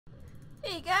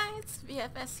Hey guys,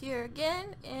 VFS here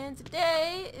again, and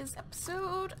today is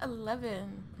episode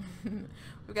 11.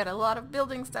 We've got a lot of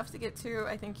building stuff to get to.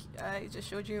 I think I just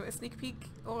showed you a sneak peek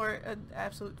or an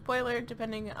absolute spoiler,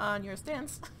 depending on your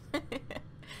stance.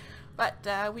 But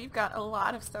we've got a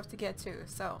lot of stuff to get to,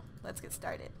 so let's get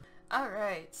started.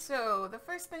 Alright, so the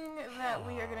first thing that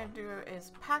we are going to do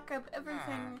is pack up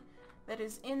everything that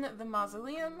is in the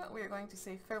mausoleum. We are going to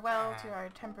say farewell to our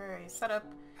temporary setup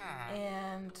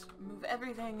and move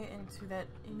everything into that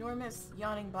enormous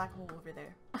yawning black hole over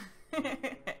there.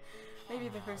 Maybe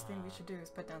the first thing we should do is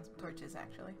put down some torches,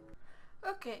 actually.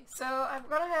 Okay, so I've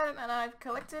gone ahead and I've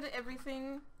collected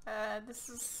everything. This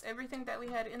is everything that we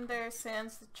had in there,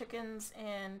 sans the chickens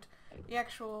and the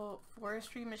actual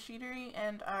forestry machinery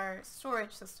and our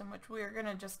storage system, which we are going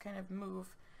to just kind of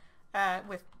move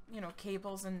with, you know,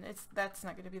 cables, and that's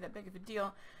not going to be that big of a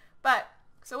deal. But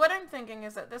so what I'm thinking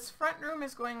is that this front room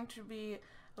is going to be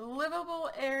a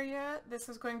livable area. This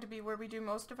is going to be where we do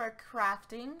most of our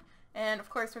crafting, and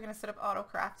of course we're going to set up auto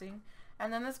crafting.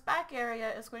 And then this back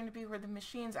area is going to be where the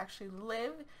machines actually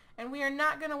live, and we are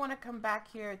not going to want to come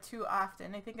back here too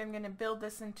often. I think I'm going to build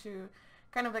this into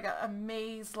kind of like a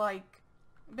maze-like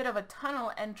bit of a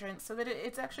tunnel entrance so that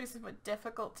it's actually somewhat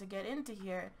difficult to get into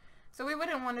here. So we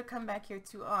wouldn't want to come back here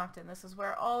too often. This is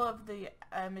where all of the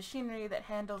machinery that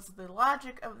handles the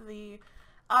logic of the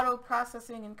auto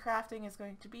processing and crafting is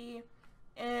going to be.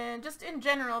 And just in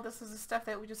general, this is the stuff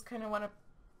that we just kind of want to,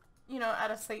 you know,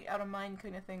 out of sight, out of mind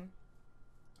kind of thing.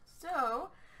 So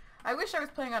I wish I was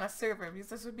playing on a server, because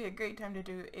this would be a great time to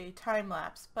do a time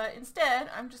lapse. But instead,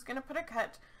 I'm just going to put a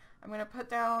cut. I'm going to put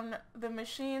down the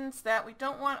machines that we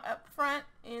don't want up front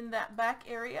in that back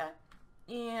area.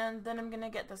 And then I'm going to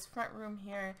get this front room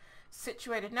here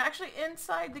situated. Now actually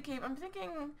inside the cave, I'm thinking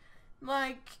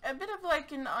like a bit of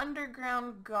like an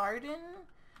underground garden.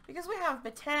 Because we have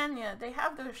Botania, they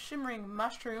have those shimmering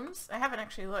mushrooms. I haven't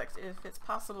actually looked if it's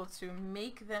possible to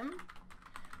make them.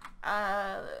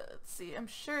 Let's see, I'm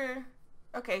sure.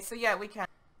 Okay, so yeah, we can.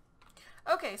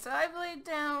 Okay, so I've laid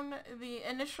down the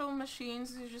initial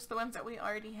machines. These are just the ones that we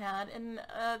already had. And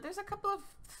there's a couple of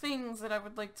things that I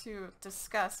would like to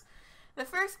discuss. The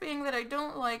first being that I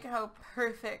don't like how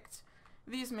perfect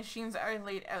these machines are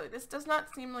laid out. This does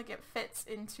not seem like it fits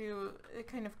into the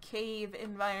kind of cave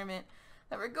environment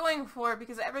that we're going for,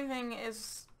 because everything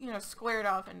is, you know, squared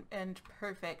off and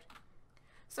perfect.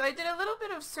 So I did a little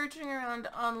bit of searching around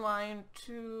online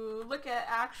to look at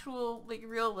actual, like,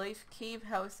 real life cave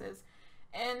houses.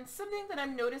 And something that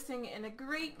I'm noticing in a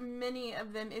great many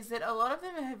of them is that a lot of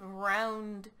them have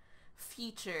round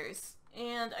features.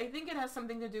 And I think it has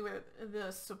something to do with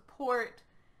the support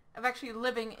of actually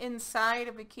living inside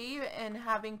of a cave and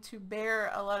having to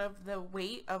bear a lot of the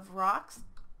weight of rocks.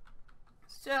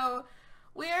 So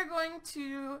we are going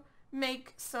to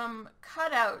make some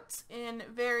cutouts in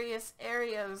various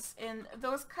areas, and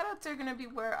those cutouts are going to be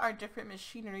where our different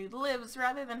machinery lives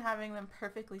rather than having them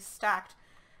perfectly stacked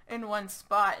in one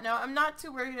spot. Now I'm not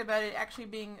too worried about it actually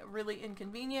being really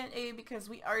inconvenient, A, because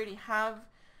we already have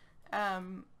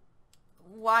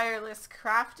wireless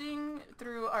crafting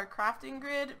through our crafting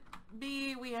grid,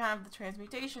 B, we have the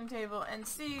transmutation table, and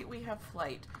C, we have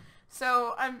flight.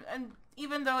 So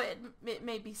even though it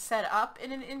may be set up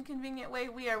in an inconvenient way,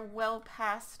 we are well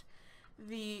past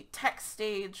the tech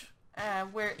stage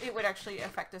where it would actually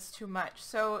affect us too much.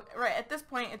 So right at this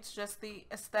point, it's just the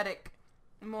aesthetic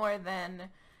more than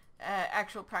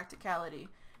actual practicality.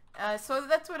 So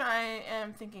that's what I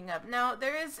am thinking of. Now,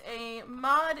 there is a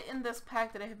mod in this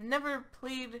pack that I have never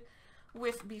played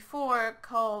with before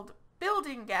called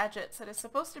Building Gadgets that is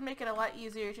supposed to make it a lot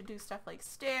easier to do stuff like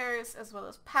stairs as well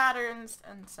as patterns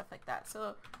and stuff like that.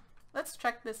 So let's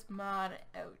check this mod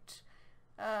out.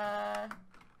 That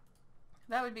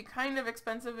would be kind of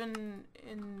expensive in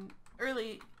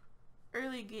early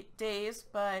days,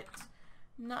 but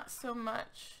not so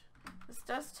much. This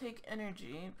does take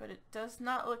energy, but it does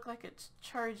not look like it's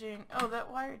charging. Oh, that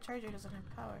wired charger doesn't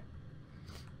have power.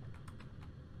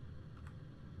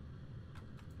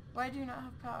 Why do you not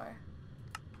have power?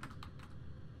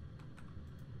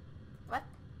 What?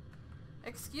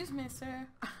 Excuse me, sir.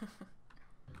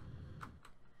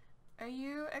 Are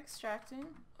you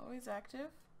extracting? Always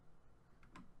active.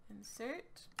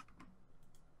 Insert.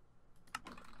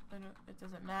 It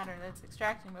doesn't matter that it's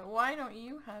extracting, but why don't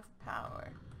you have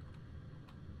power?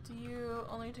 Do you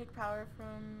only take power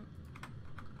from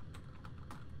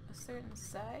a certain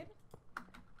side?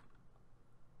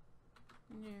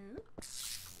 No.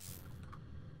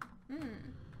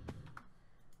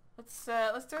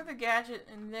 Let's throw the gadget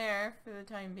in there for the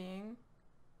time being.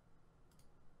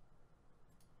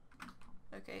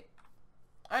 Okay.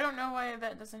 I don't know why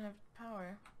that doesn't have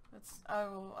power. I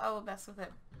will mess with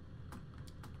it.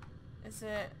 Is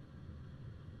it...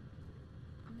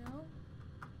 No?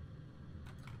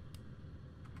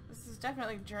 This is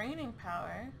definitely draining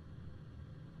power.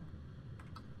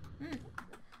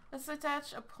 Let's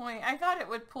attach a point. I thought it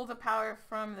would pull the power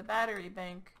from the battery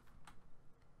bank.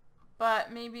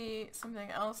 But maybe something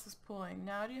else is pulling.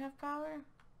 Now do you have power?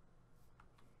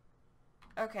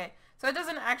 Okay, so it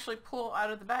doesn't actually pull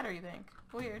out of the battery bank.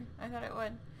 Weird. I thought it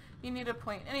would. You need a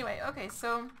point. Anyway, okay,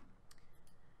 so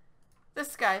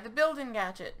this guy, the building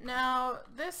gadget. Now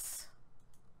this,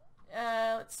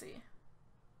 let's see.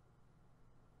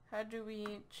 How do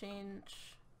we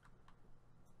change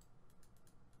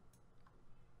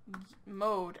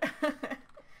mode?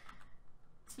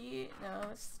 No,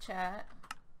 let's chat.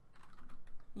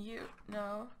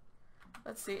 No.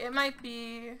 Let's see, it might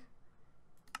be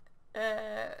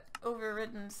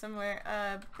overridden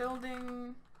somewhere.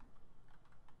 Building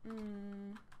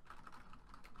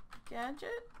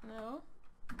gadget? No.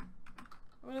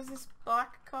 What is this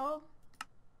block called?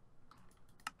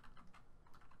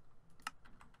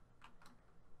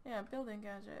 Yeah, building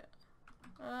gadget.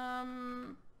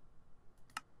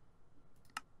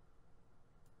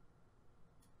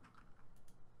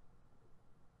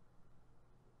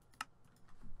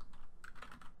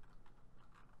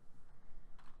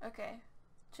 Okay.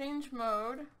 Change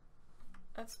mode.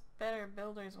 That's better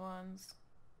builders ones.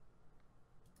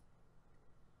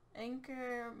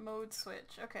 Anchor mode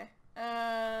switch. Okay.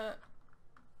 I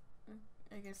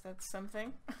guess that's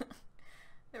something.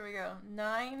 There we go.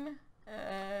 9.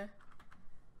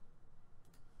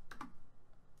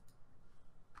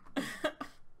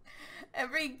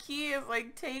 Every key is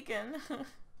like taken.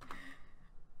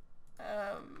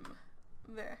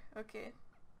 There. Okay.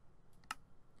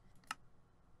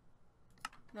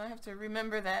 Now I have to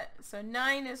remember that. So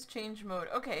 9 is change mode.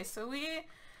 Okay, so we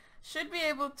should be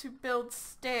able to build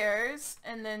stairs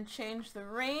and then change the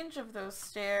range of those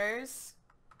stairs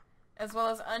as well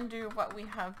as undo what we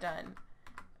have done.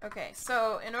 Okay,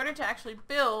 so in order to actually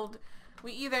build,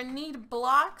 we either need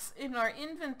blocks in our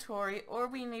inventory or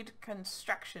we need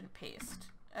construction paste.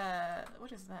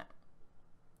 What is that?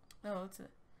 Oh, it's a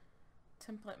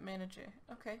template manager.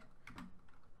 Okay.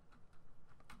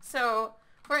 So,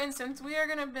 for instance, we are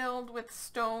going to build with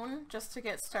stone just to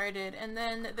get started, and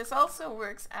then this also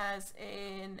works as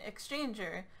an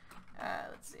exchanger.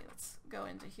 Let's see, let's go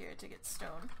into here to get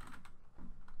stone.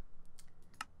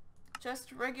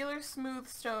 Just regular smooth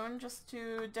stone, just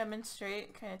to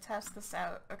demonstrate, kind of test this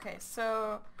out. Okay,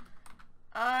 so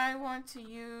I want to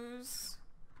use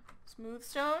smooth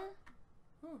stone.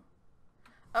 Ooh.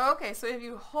 Oh, okay, so if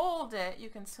you hold it, you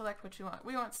can select what you want.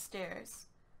 We want stairs.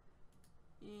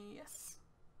 Yes.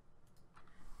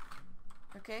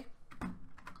 Okay.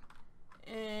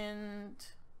 And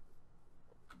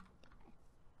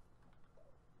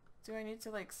do I need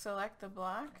to like select the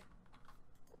block?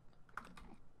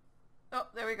 Oh,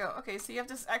 there we go. Okay, so you have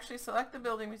to actually select the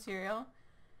building material,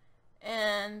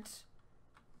 and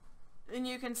then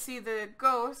you can see the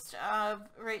ghost of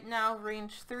right now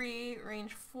range 3,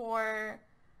 range 4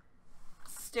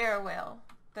 stairwell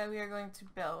that we are going to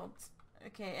build.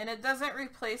 Okay, and it doesn't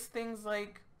replace things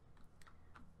like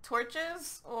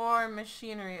torches or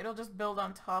machinery. It'll just build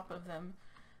on top of them.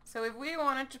 So if we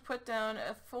wanted to put down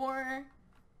a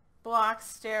 4-block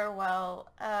stairwell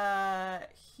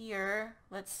here,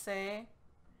 let's say,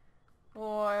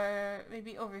 or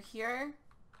maybe over here,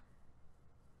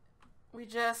 we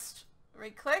just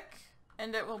right click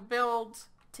and it will build,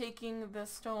 taking the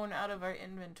stone out of our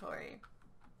inventory.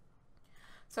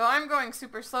 So I'm going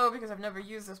super slow because I've never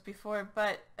used this before,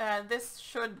 but this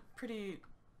should pretty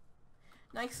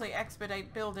nicely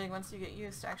expedite building once you get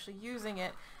used to actually using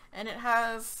it. And it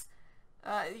has,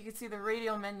 you can see the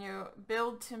radial menu,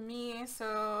 build to me,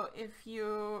 so if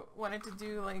you wanted to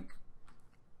do like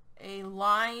a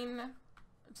line,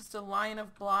 just a line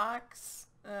of blocks,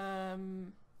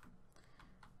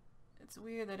 it's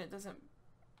weird that it doesn't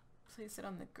place it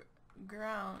on the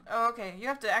ground. Oh, okay, you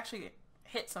have to actually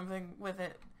hit something with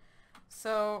it.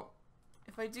 So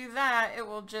if I do that, it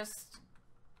will just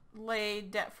lay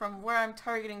from where I'm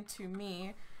targeting to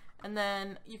me, and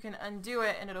then you can undo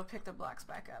it and it'll pick the blocks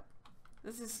back up.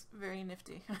 This is very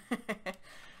nifty.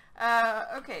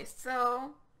 Okay,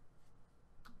 so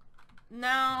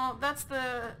now that's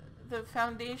the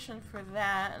foundation for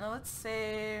that. And let's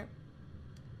say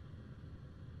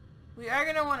we are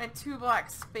going to want a 2-block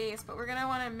space, but we're going to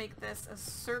want to make this a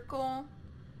circle,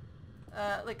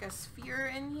 like a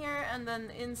sphere in here, and then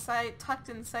inside, tucked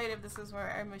inside of this is where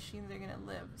our machines are going to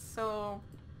live. So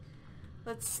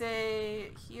let's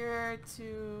say here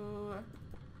to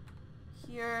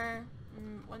here,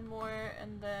 one more,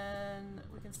 and then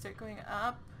we can start going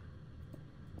up.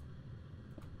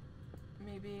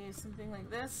 Maybe something like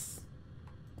this.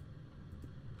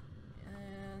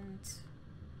 And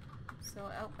so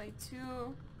out by 2,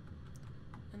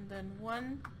 and then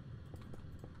 1,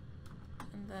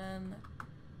 and then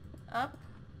up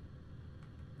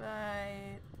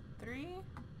by 3,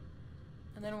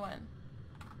 and then 1.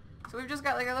 So we've just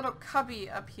got like a little cubby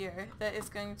up here that is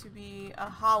going to be a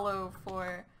hollow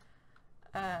for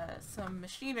some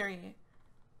machinery.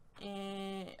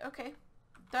 Okay,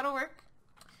 that'll work.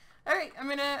 All right, I'm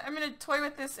gonna toy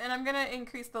with this, and I'm gonna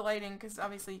increase the lighting because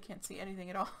obviously you can't see anything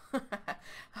at all.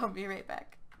 I'll be right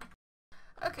back.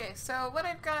 Okay, so what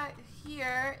I've got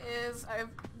here is I've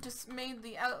just made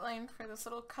the outline for this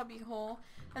little cubby hole,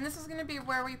 and this is gonna be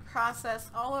where we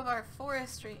process all of our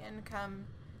forestry income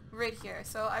right here.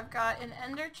 So I've got an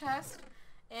ender chest,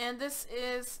 and this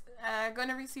is going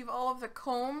to receive all of the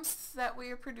combs that we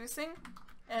are producing,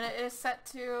 and it is set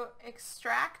to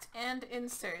extract and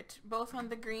insert both on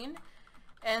the green.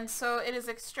 And so it is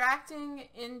extracting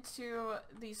into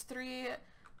these 3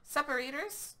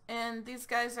 separators, and these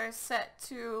guys are set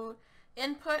to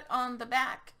input on the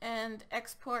back and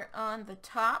export on the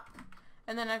top.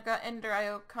 And then I've got Ender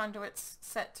IO conduits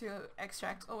set to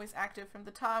extract always active from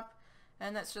the top,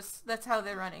 and that's how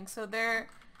they're running. So they're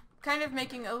kind of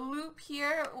making a loop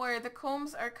here where the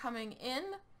combs are coming in,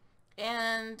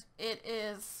 and it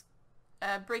is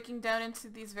breaking down into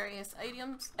these various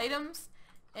items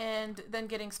and then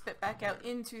getting spit back out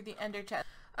into the ender chest.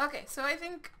 Okay, so I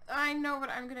think I know what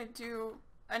I'm gonna do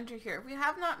under here. We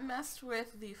have not messed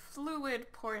with the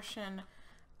fluid portion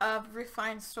of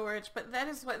refined storage, but that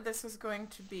is what this is going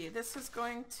to be. This is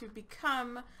going to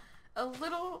become a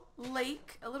little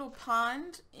lake, a little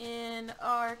pond in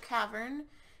our cavern,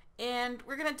 and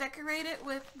we're gonna decorate it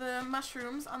with the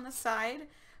mushrooms on the side,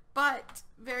 but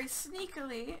very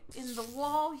sneakily in the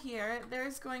wall here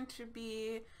there's going to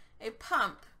be a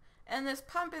pump, and this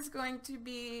pump is going to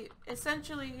be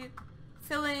essentially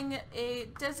filling a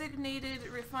designated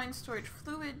refined storage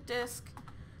fluid disc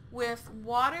with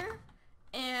water,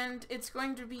 and it's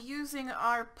going to be using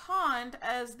our pond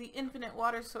as the infinite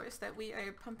water source that we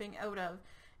are pumping out of.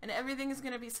 And everything is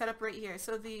going to be set up right here.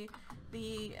 So the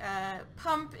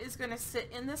pump is going to sit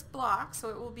in this block, so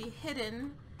it will be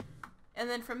hidden. And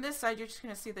then from this side, you're just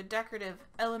going to see the decorative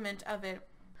element of it.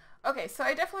 Okay, so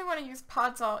I definitely want to use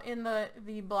Podzol in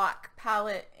the block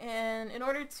palette. And in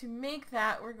order to make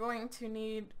that, we're going to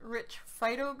need rich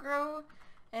phytogrow.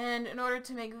 And in order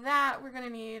to make that, we're going to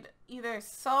need either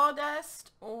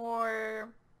sawdust or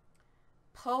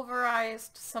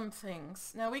pulverized some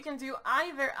things. Now we can do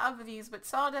either of these, but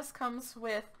sawdust comes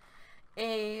with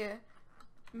a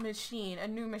machine, a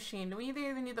new machine. We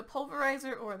either need the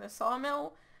pulverizer or the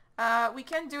sawmill. We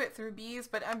can do it through bees,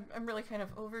 but I'm really kind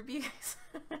of over bees.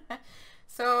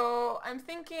 So I'm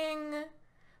thinking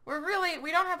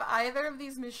we don't have either of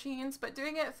these machines, but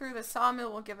doing it through the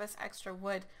sawmill will give us extra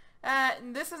wood.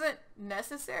 This isn't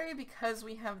necessary because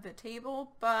we have the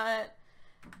table, but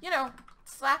you know,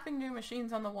 slapping new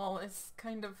machines on the wall is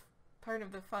kind of part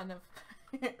of the fun of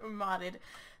modded.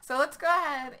 So let's go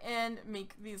ahead and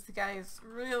make these guys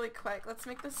really quick. Let's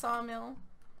make the sawmill,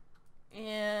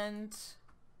 and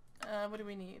what do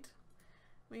we need?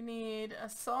 We need a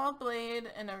saw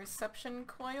blade and a reception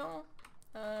coil.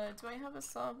 Do I have a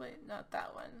saw blade? Not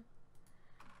that one.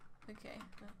 Okay,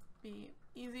 that'd be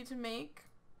easy to make.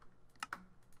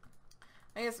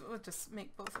 I guess we'll just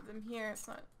make both of them here. It's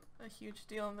not a huge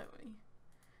deal that we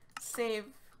save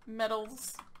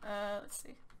metals. Let's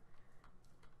see.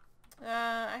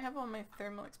 I have all my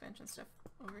thermal expansion stuff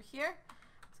over here.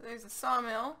 So there's a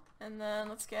sawmill, and then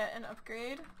let's get an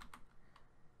upgrade.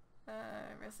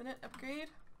 Resonant upgrade.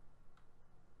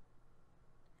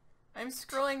 I'm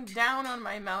scrolling down on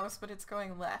my mouse, but it's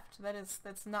going left.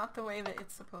 That's not the way that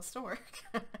it's supposed to work.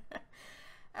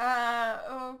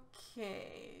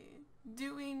 Okay.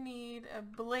 Do we need a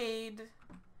blade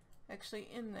actually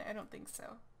in there? I don't think so.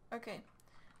 Okay.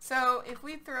 So if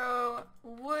we throw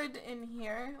wood in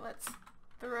here, let's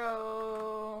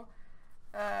throw,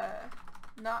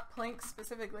 not planks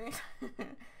specifically.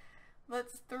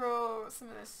 Let's throw some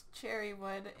of this cherry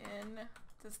wood in.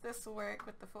 Does this work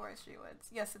with the forestry woods?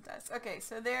 Yes, it does. Okay,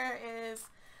 so there is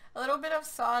a little bit of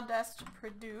sawdust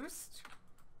produced.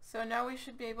 So now we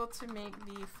should be able to make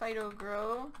the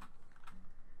phytogrow.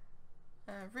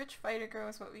 Rich phytogrow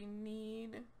is what we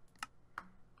need.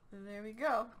 There we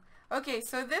go. Okay,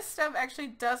 so this stuff actually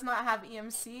does not have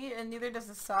EMC, and neither does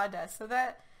the sawdust. So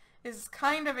that is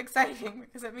kind of exciting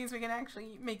because it means we can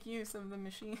actually make use of the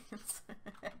machines.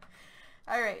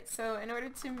 Alright, so in order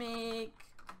to make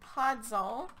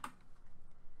podzol,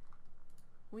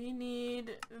 we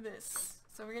need this.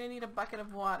 So we're gonna need a bucket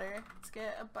of water. Let's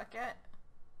get a bucket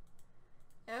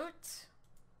out.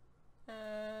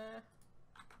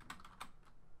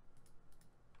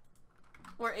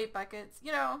 Or 8 buckets,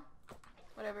 you know,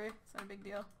 whatever, it's not a big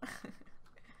deal.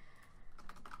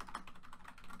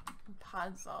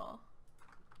 Podzol.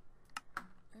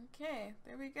 Okay,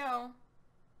 there we go.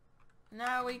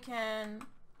 Now we can,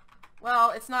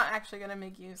 well, it's not actually going to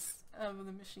make use of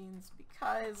the machines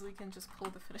because we can just pull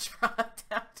the finished product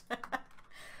out.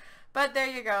 But there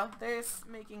you go, there's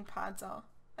making podzol.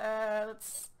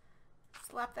 Let's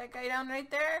slap that guy down right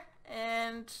there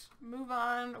and move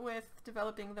on with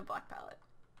developing the block palette.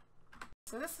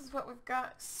 So this is what we've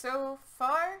got so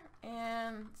far,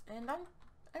 and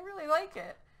I really like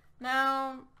it.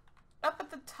 Now, up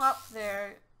at the top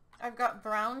there, I've got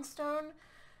brownstone.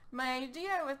 My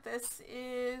idea with this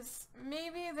is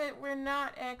maybe that we're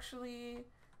not actually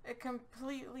a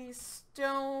completely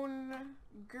stone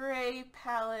gray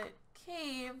palette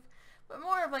cave, but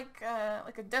more of like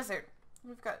a desert.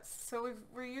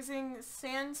 We're using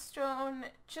sandstone,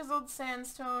 chiseled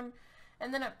sandstone,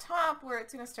 and then up top where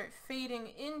it's going to start fading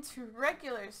into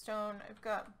regular stone, I've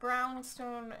got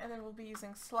brownstone, and then we'll be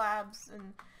using slabs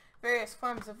and various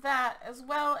forms of that, as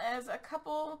well as a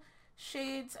couple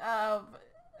shades of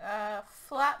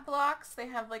flat blocks. They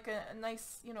have like a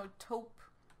nice, you know, taupe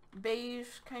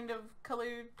beige kind of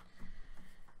colored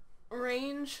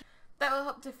range that will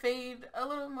help to fade a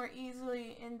little more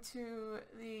easily into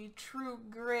the true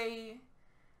gray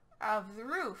of the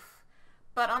roof.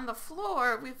 But on the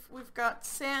floor, we've got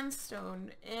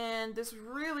sandstone and this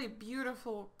really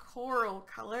beautiful coral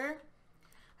color,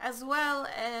 as well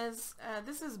as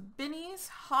this is Binny's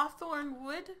hawthorn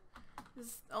wood.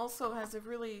 This also has a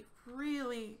really,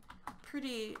 really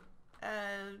pretty,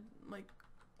 like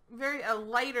a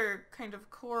lighter kind of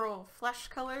coral flesh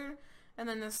color, and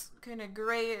then this kind of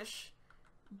grayish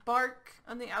bark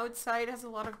on the outside has a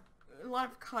lot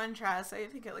of contrast. I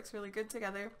think it looks really good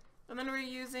together. And then we're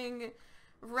using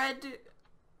red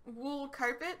wool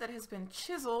carpet that has been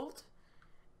chiseled,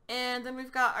 and then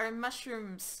we've got our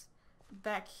mushrooms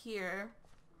back here.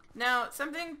 Now,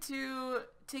 something to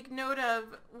take note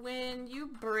of: when you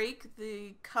break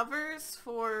the covers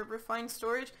for refined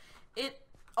storage, it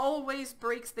always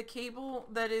breaks the cable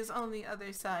that is on the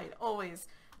other side, always.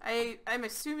 I'm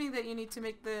assuming that you need to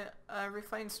make the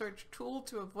refined storage tool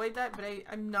to avoid that, but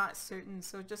I'm not certain,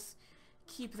 so just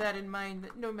keep that in mind,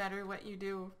 that no matter what you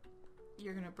do,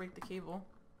 you're gonna break the cable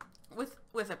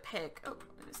with a pick. Oh,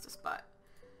 I missed a spot.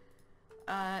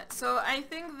 So I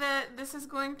think that this is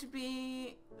going to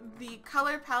be the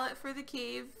color palette for the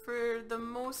cave for the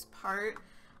most part.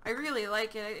 I really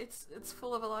like it. It's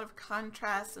full of a lot of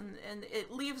contrast, and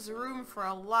it leaves room for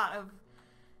a lot of,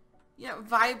 you know,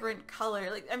 vibrant color.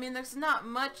 Like, I mean, there's not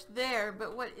much there,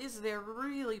 but what is there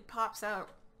really pops out.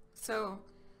 So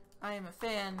I am a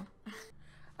fan.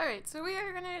 Alright, so we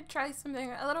are going to try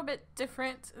something a little bit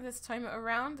different this time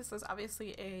around. This is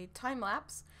obviously a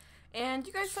time-lapse. And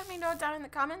you guys let me know down in the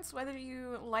comments whether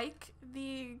you like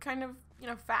the kind of, you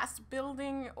know, fast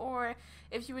building, or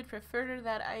if you would prefer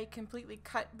that I completely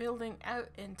cut building out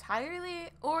entirely,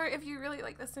 or if you really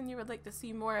like this and you would like to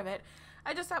see more of it.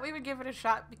 I just thought we would give it a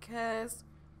shot because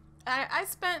I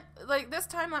spent, like, this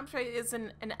time-lapse right is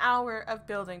an hour of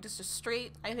building, just a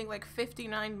straight, I think, like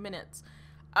 59 minutes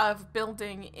of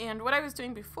building. And what I was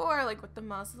doing before, like with the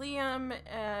mausoleum,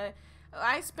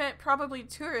 I spent probably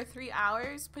 2 or 3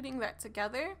 hours putting that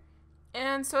together.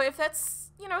 And so if that's,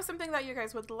 you know, something that you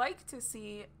guys would like to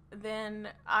see, then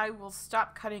I will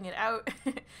stop cutting it out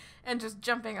and just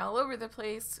jumping all over the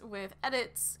place with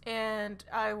edits, and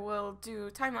I will do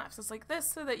time lapses like this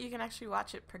so that you can actually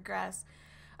watch it progress.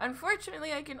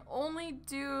 Unfortunately, I can only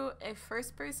do a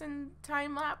first-person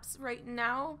time lapse right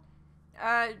now.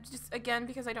 Just again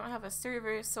because I don't have a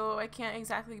server, so I can't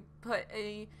exactly put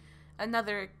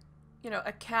another, you know,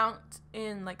 account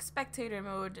in like spectator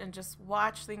mode and just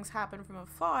watch things happen from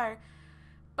afar.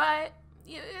 But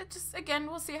just again,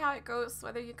 we'll see how it goes,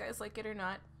 whether you guys like it or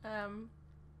not.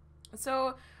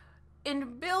 So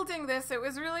in building this, it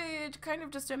was really kind of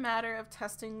just a matter of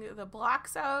testing the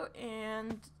blocks out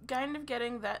and kind of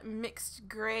getting that mixed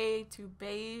gray to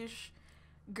beige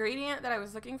gradient that I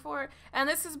was looking for. And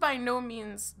this is by no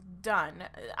means done.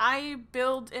 I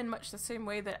build in much the same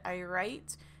way that I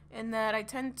write, in that I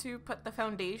tend to put the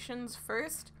foundations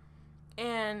first,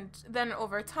 and then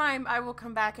over time I will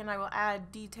come back and I will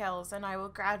add details, and I will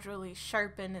gradually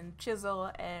sharpen and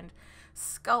chisel and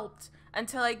sculpt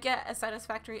until I get a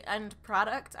satisfactory end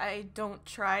product. I don't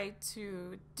try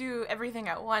to do everything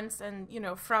at once and, you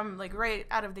know, from like right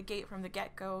out of the gate, from the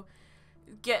get-go,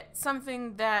 get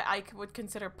something that I would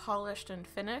consider polished and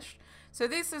finished. So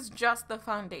this is just the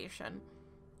foundation.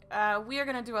 We are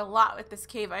gonna do a lot with this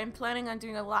cave. I'm planning on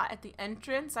doing a lot at the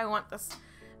entrance. I want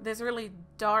this really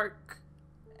dark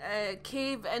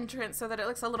cave entrance so that it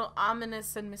looks a little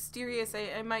ominous and mysterious.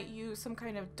 I might use some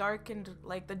kind of darkened,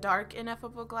 like the dark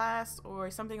ineffable glass or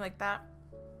something like that.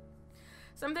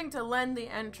 Something to lend the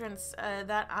entrance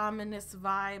that ominous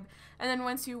vibe. And then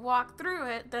once you walk through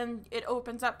it, then it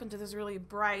opens up into this really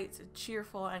bright,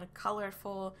 cheerful, and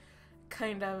colorful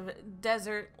kind of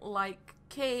desert-like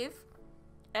cave.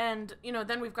 And, you know,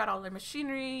 then we've got all the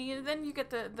machinery. Then you get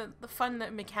the fun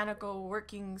mechanical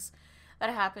workings that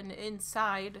happen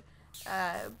inside.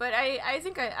 But I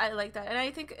think I like that. And I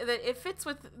think that it fits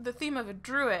with the theme of a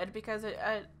druid, because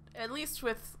at least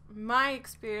with my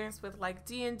experience with like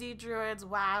D&D druids,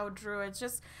 WoW druids,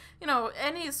 just, you know,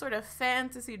 any sort of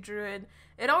fantasy druid,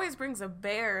 it always brings a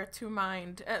bear to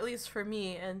mind, at least for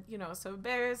me. And, you know, so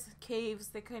bears, caves,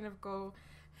 they kind of go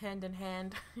hand in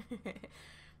hand.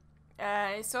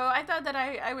 So I thought that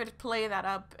I would play that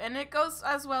up, and it goes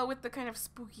as well with the kind of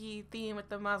spooky theme with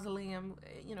the mausoleum,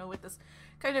 you know, with this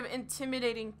kind of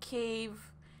intimidating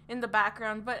cave in the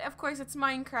background. But of course it's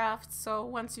Minecraft, so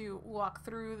once you walk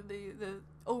through the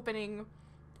opening,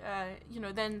 you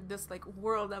know, then this like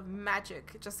world of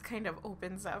magic just kind of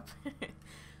opens up.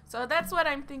 So that's what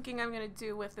I'm thinking I'm gonna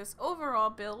do with this overall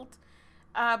build.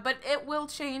 But it will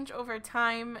change over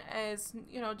time as,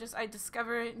 you know, just I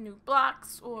discover new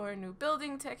blocks or new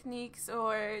building techniques,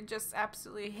 or just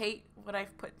absolutely hate what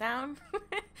I've put down.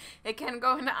 It can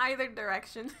go in either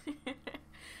direction.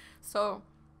 So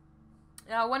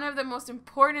one of the most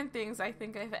important things I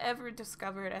think I've ever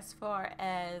discovered as far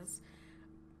as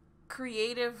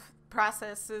creative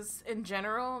processes in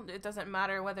general, it doesn't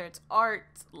matter whether it's art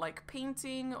like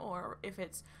painting, or if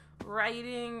it's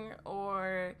writing,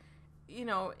 or, you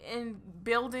know, in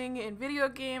building, in video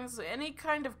games, any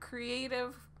kind of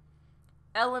creative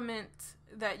element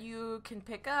that you can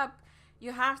pick up,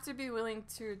 you have to be willing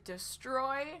to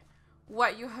destroy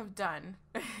what you have done.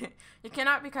 You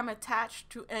cannot become attached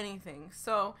to anything.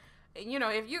 So, you know,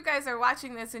 if you guys are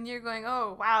watching this and you're going,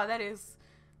 oh, wow, that is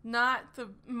not the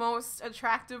most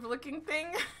attractive looking thing,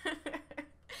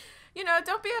 you know,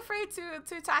 don't be afraid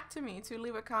to talk to me, to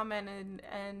leave a comment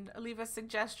and leave a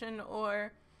suggestion,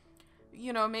 or,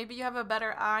 you know, maybe you have a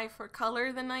better eye for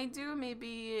color than I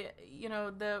do.Maybe, you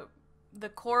know, the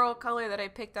coral color that I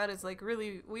picked out is like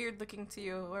really weird looking to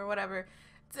you, or whatever.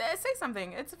 Say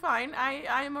something. It's fine.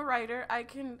 I am a writer. I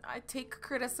take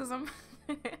criticism.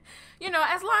 You know,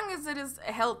 as long as it is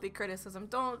a healthy criticism.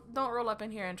 Don't roll up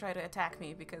in here and try to attack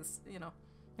me, because, you know,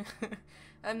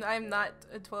 I'm not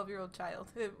a 12-year-old child.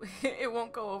 It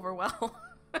won't go over well.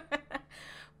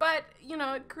 But, you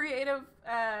know, creative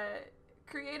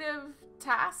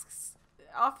tasks,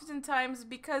 oftentimes,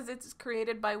 because it's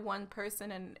created by one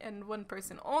person and one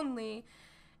person only,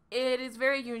 it is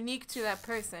very unique to that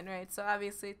person, right? So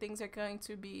obviously things are going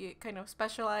to be kind of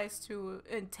specialized to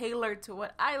and tailored to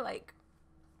what I like.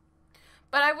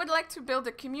 But I would like to build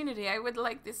a community. I would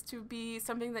like this to be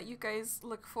something that you guys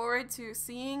look forward to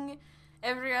seeing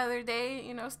every other day,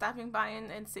 you know, stopping by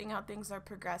and seeing how things are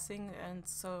progressing. And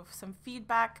so some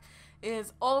feedback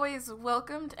is always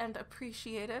welcomed and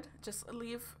appreciated. Just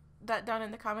leave that down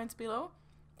in the comments below,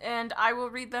 and I will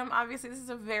read them. Obviously, this is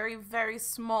a very, very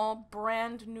small,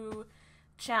 brand new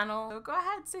channel. So go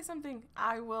ahead, say something.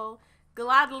 I will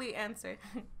gladly answer.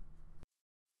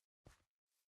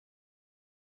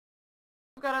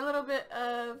 I've got a little bit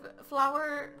of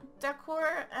flower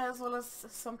decor as well as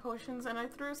some potions, and I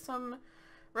threw some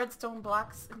redstone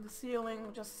blocks in the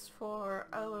ceiling just for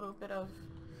a little bit of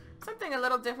something a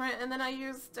little different. And then I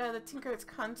used the Tinker's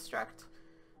Construct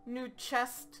new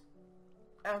chest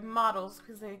models,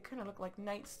 because they kind of look like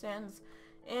nightstands,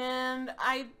 and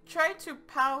I tried to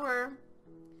power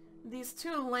these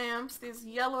two lamps, these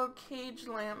yellow cage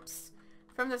lamps,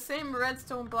 from the same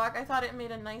redstone block. I thought it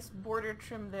made a nice border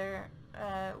trim there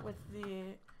with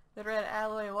the red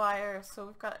alloy wire. So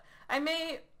we've got, I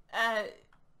may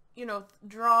you know,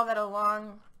 draw that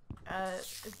along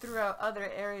throughout other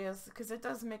areas, because it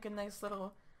does make a nice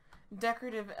little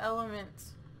decorative element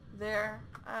there.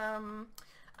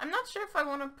 I'm not sure if I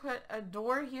want to put a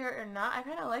door here or not. I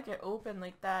kind of like it open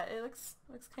like that. It looks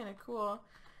kind of cool.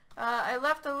 I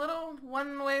left a little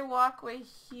one-way walkway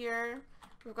here.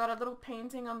 We've got a little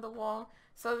painting on the wall.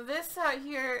 So this out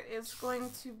here is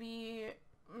going to be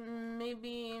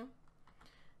maybe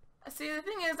See, the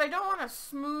thing is, I don't want to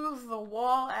smooth the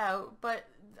wall out, but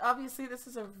obviously this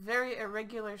is a very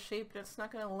irregular shape and it's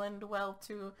not going to lend well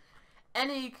to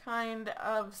any kind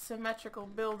of symmetrical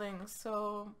building,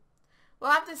 so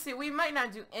we'll have to see. We might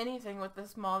not do anything with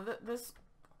this this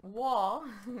wall.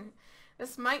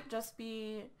 This might just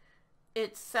be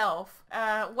itself.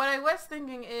 What I was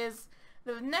thinking is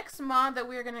the next mod that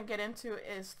we're going to get into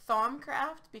is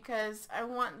Thaumcraft, because I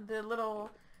want the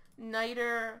little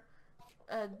niter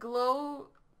glow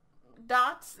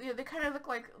dots. Yeah, they kind of look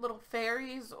like little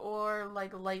fairies or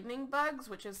like lightning bugs,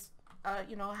 which is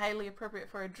you know, highly appropriate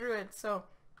for a druid. So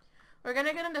we're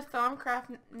gonna get into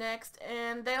Thaumcraft next,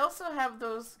 and they also have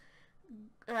those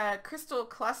crystal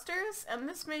clusters, and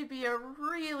this may be a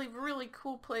really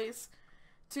cool place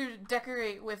to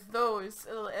decorate with those,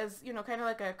 as you know, kind of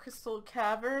like a crystal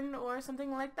cavern or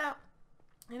something like that.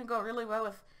 It's gonna go really well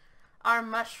with our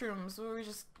mushrooms. We were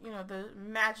just, you know, the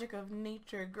magic of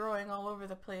nature growing all over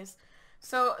the place.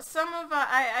 So some of,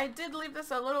 I did leave this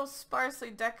a little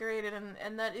sparsely decorated,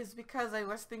 and that is because I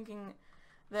was thinking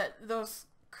that those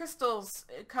crystals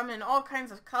come in all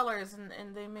kinds of colors,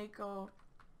 and they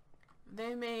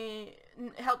may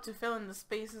help to fill in the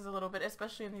spaces a little bit,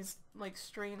 especially in these like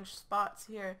strange spots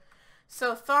here.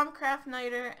 So Thaumcraft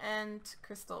niter and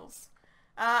crystals.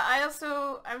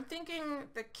 I'm thinking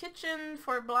the kitchen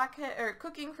for blackhead, or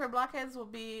cooking for blackheads, will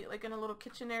be like in a little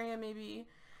kitchen area, maybe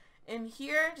in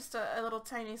here, just a little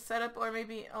tiny setup, or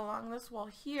maybe along this wall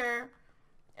here.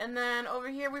 And then over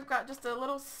here we've got just a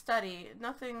little study.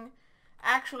 Nothing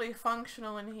actually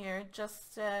functional in here,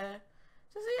 just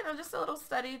you know, just a little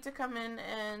study to come in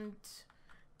and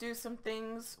do some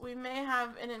things. We may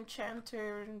have an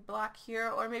enchanter block here,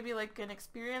 or maybe like an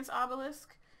experience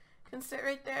obelisk can sit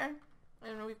right there.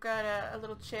 And we've got a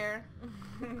little chair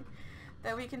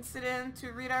that we can sit in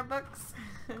to read our books.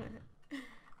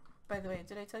 By the way,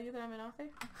 did I tell you that I'm an author?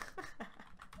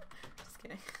 Just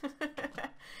kidding.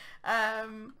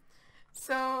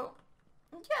 So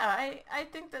yeah, I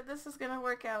think that this is gonna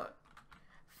work out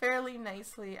fairly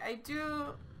nicely. I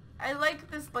like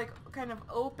this like kind of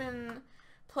open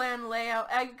plan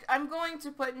layout. I'm going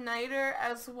to put niter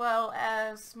as well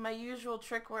as my usual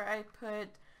trick where I put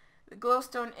the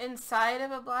glowstone inside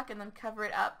of a block and then cover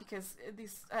it up, because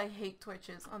I hate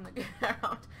torches on the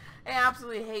ground. I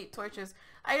absolutely hate torches.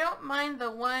 I don't mind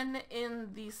the one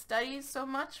in the studies so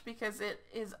much because it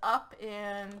is up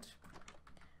and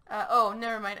oh,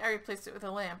 never mind, I replaced it with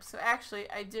a lamp. So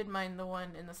actually I did mind the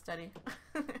one in the study.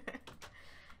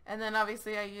 And then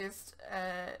obviously I used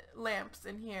lamps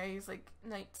in here. I use like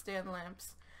nightstand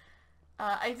lamps.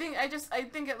 I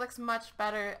think it looks much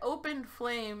better. Open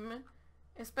flame,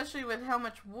 especially with how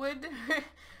much wood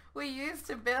we use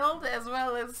to build, as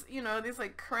well as, you know, these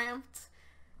like cramped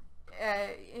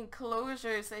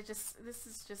enclosures. This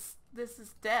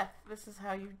is death. This is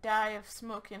how you die of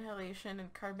smoke inhalation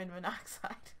and carbon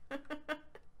monoxide.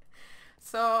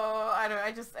 So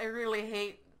I really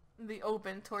hate the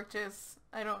open torches.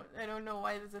 I don't know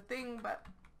why there's a thing, but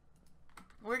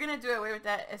we're gonna do away with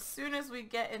that as soon as we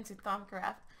get into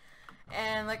Thaumcraft.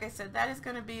 And like I said, that is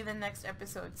going to be the next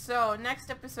episode. So next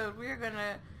episode we're going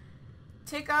to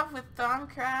take off with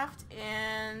Thaumcraft,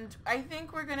 and I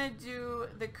think we're going to do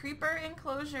the creeper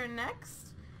enclosure next.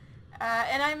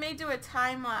 And I may do a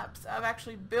time lapse of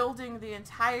actually building the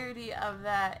entirety of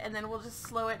that, and then we'll just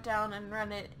slow it down and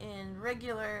run it in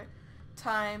regular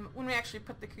time when we actually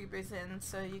put the creepers in,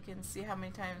 so you can see how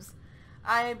many times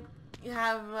I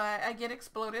get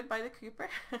exploded by the creeper.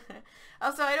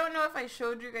 Also, I don't know if I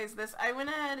showed you guys this. I went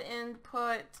ahead and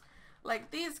put, like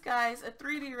these guys, a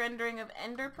 3D rendering of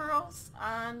ender pearls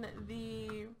on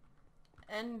the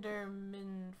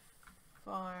Enderman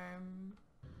farm.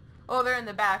 Oh, they're in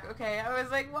the back. Okay, I was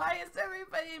like, why is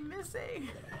everybody missing?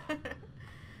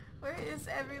 Where is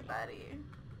everybody?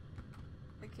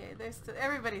 Okay,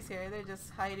 everybody's here. They're just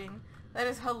hiding. That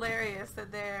is hilarious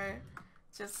that they're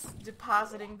just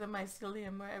depositing the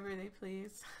mycelium wherever they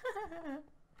please.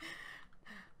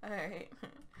 Alright.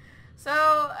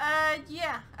 So,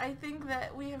 yeah, I think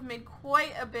that we have made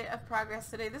quite a bit of progress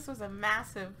today. This was a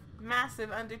massive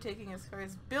undertaking as far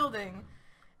as building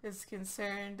is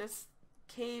concerned. This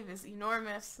cave is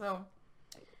enormous, so,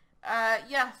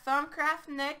 yeah, Thaumcraft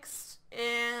next,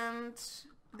 and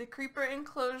the creeper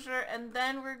enclosure, and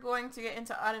then we're going to get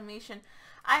into automation.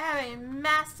 I have a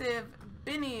massive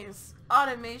Binnie's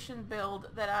automation build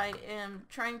that I am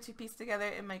trying to piece together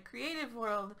in my creative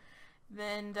world.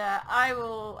 Then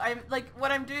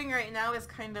what I'm doing right now is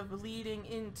kind of leading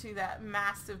into that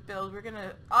massive build. We're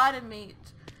gonna automate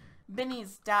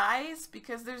Binnie's dyes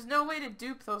because there's no way to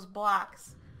dupe those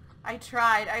blocks. I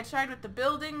tried with the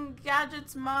building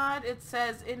gadgets mod. It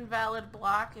says invalid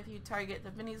block if you target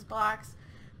the minis blocks.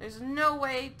 There's no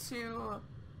way to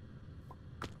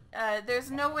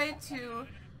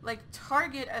like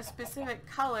target a specific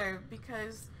color,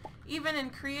 because even in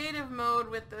creative mode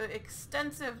with the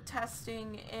extensive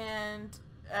testing and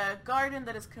a garden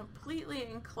that is completely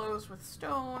enclosed with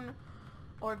stone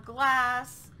or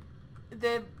glass,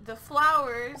 the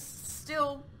flowers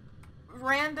still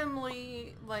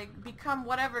randomly like become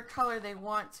whatever color they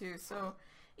want to. So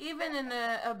even in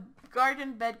a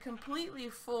garden bed completely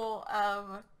full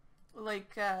of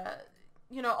like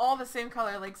you know, all the same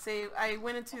color, like say I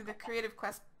went into the creative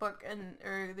quest book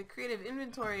or the creative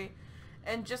inventory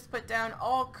and just put down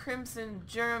all crimson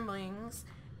germlings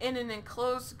in an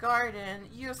enclosed garden,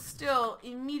 you still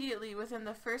immediately within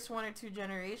the first 1 or 2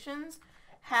 generations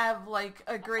have like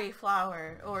a gray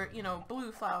flower or, you know,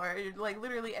 blue flower, like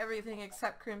literally everything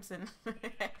except crimson.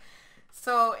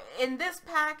 So in this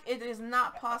pack it is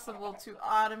not possible to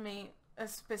automate a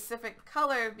specific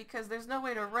color because there's no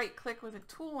way to right click with a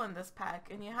tool in this pack,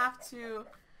 and you have to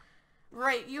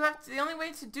the only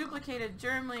way to duplicate a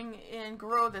germling and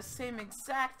grow the same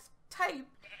exact type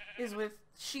is with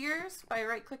shears, by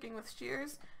right clicking with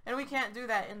shears, and we can't do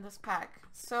that in this pack.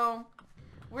 So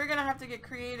we're gonna have to get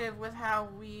creative with how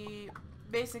we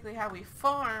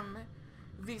farm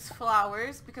these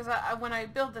flowers, because when I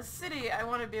build the city I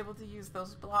want to be able to use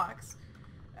those blocks.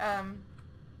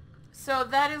 So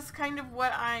that is kind of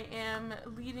what I am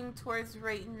leading towards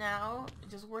right now,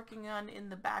 just working on in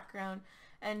the background,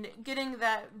 and getting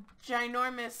that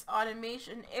ginormous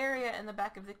automation area in the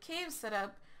back of the cave set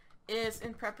up is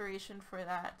in preparation for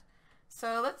that.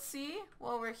 So let's see,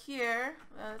 while we're here,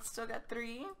 it's still got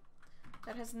 3.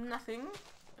 That has nothing.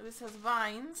 This has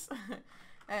vines.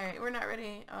 Alright, we're not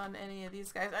ready on any of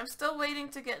these guys. I'm still waiting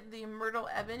to get the myrtle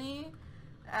ebony.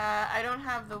 I don't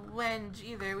have the wenge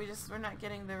either. We're not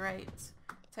getting the right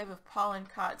type of pollen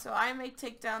caught. So I may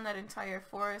take down that entire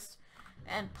forest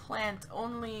and plant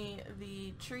only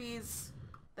the trees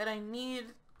that I need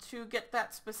to get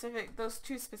those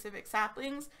 2 specific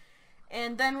saplings.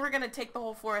 And then we're going to take the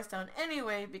whole forest down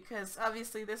anyway, because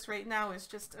obviously this right now is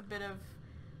just a bit of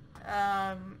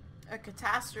a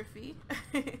catastrophe.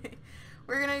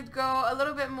 We're going to go a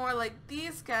little bit more like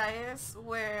these guys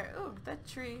where, oh, that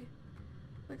tree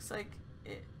looks like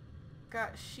it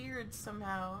got sheared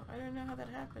somehow. I don't know how that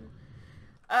happened.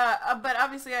 But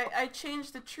obviously I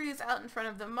changed the trees out in front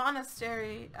of the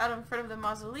monastery, out in front of the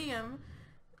mausoleum,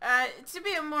 to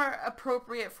be more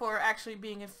appropriate for actually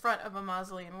being in front of a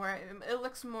mausoleum, where it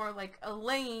looks more like a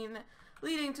lane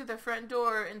leading to the front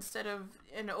door instead of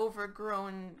an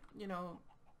overgrown, you know,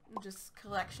 just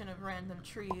collection of random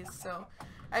trees. So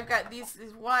I've got these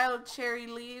wild cherry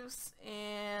leaves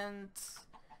and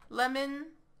lemon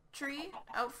tree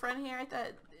out front here. I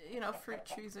thought, you know, fruit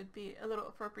trees would be a little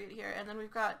appropriate here. And then we've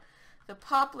got the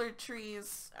poplar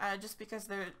trees, just because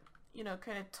they're, you know,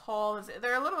 kind of tall.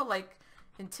 They're a little like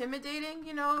intimidating,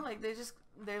 you know, like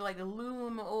they're like a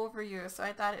loom over you. So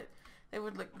I thought they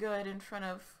would look good in front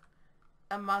of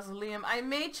a mausoleum. I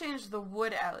may change the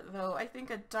wood out though. I think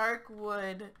a dark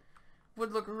wood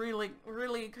would look really,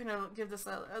 really kind of give this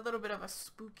a little bit of a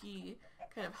spooky,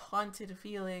 kind of haunted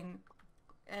feeling.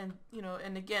 And, you know,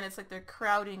 and again, it's like they're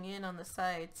crowding in on the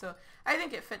side. So I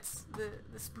think it fits the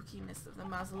spookiness of the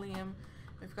mausoleum.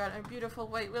 We've got a beautiful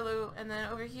white willow, and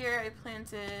then over here I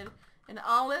planted an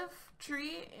olive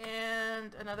tree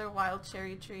and another wild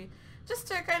cherry tree, just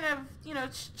to kind of, you know,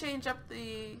 change up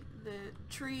the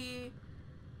tree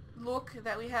look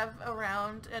that we have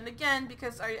around. And again,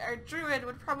 because our druid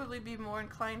would probably be more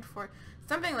inclined for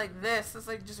something like this. It's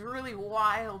like just really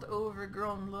wild,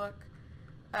 overgrown look.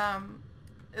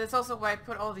 That's also why I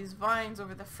put all these vines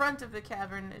over the front of the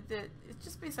cavern. It'd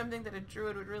just be something that a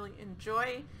druid would really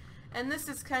enjoy. And this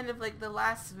is kind of like the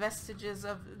last vestiges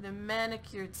of the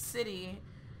manicured city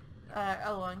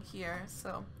along here.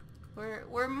 So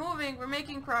we're moving, we're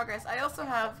making progress. I also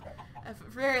have a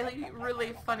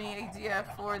really funny idea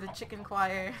for the chicken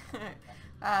choir.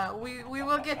 We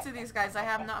will get to these guys. I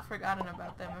have not forgotten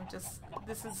about them.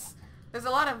 There's a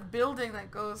lot of building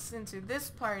that goes into this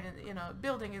part, and you know,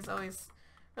 building is always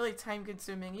really time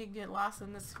consuming. You can get lost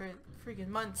in this for freaking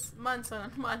months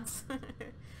on months.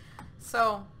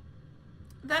 So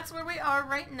that's where we are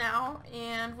right now,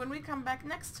 and when we come back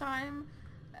next time,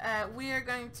 we are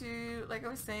going to, like I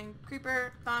was saying,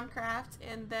 Creeper Thaumcraft,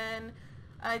 and then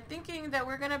I'm thinking that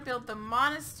we're going to build the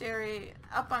monastery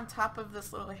up on top of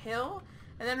this little hill,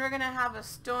 and then we're going to have a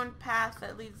stone path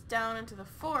that leads down into the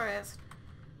forest.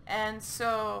 And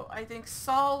so I think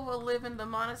Saul will live in the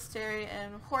monastery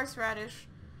and Horseradish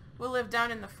will live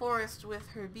down in the forest with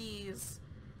her bees,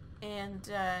 and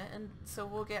so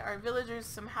we'll get our villagers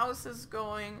some houses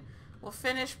going. We'll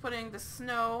finish putting the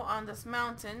snow on this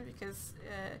mountain because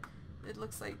it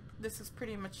looks like this is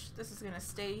gonna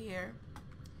stay here,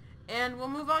 and we'll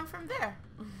move on from there.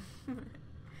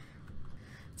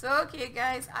 So okay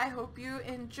guys, I hope you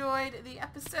enjoyed the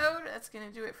episode. That's gonna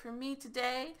do it for me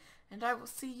today, and I will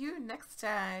see you next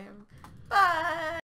time. Bye!